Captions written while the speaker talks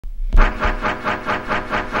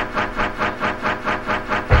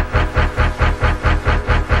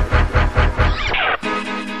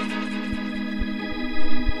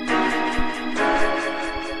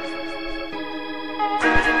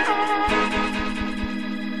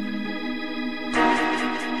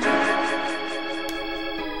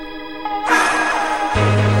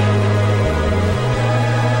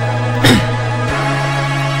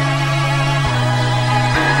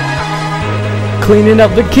Cleaning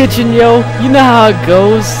up the kitchen, yo. You know how it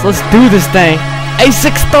goes. Let's do this thing.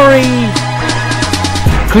 A63.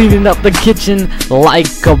 Cleaning up the kitchen like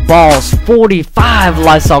a boss. 45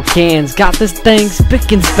 Lysol cans. Got this thing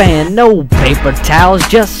spick and span. No paper towels,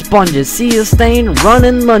 just sponges. See a stain,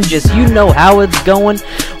 running lunges. You know how it's going.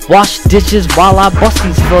 Wash dishes while I bust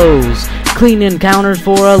these flows. Cleaning counters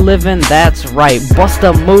for a living, that's right. Bust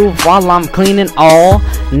a move while I'm cleaning all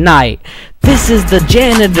night. This is the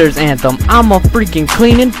janitor's anthem. I'm a freaking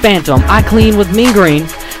cleaning phantom. I clean with mean green.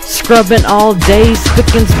 Scrubbing all day,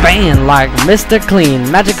 spick and span like Mr.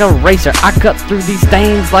 Clean. Magic eraser, I cut through these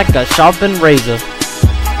stains like a sharpened razor.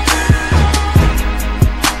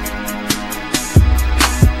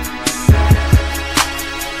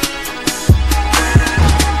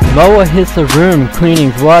 Mower hits the room,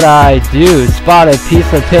 cleaning's what I do. Spot a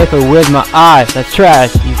piece of paper with my eye, that's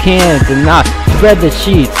trash, you can't deny. Spread the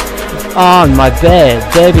sheets on my bed,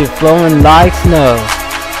 baby flowing like snow.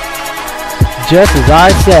 Just as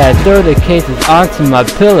I said, throw the cases onto my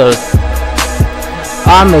pillows.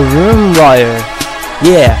 I'm a room lawyer,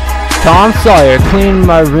 yeah, Tom Sawyer, cleaning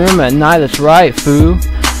my room at night, that's right, foo.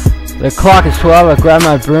 The clock is 12, I grab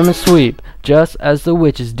my broom and sweep, just as the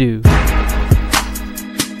witches do.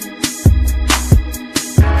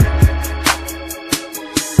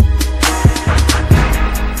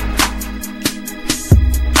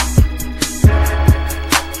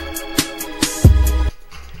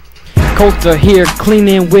 Coulter here,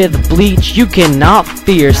 cleaning with bleach, you cannot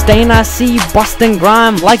fear. Stain I see, busting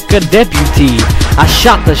grime like a deputy. I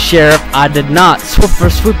shot the sheriff, I did not.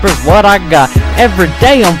 Swiffer, sweepers, what I got. Every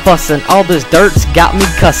day I'm fussing, all this dirt's got me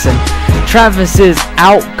cussing. Travis is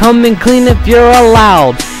out, come and clean if you're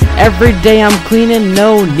allowed. Every day I'm cleaning,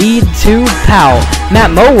 no need to pout.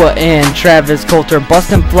 Matt Moa and Travis Coulter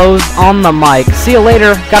busting flows on the mic. See you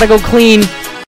later, gotta go clean.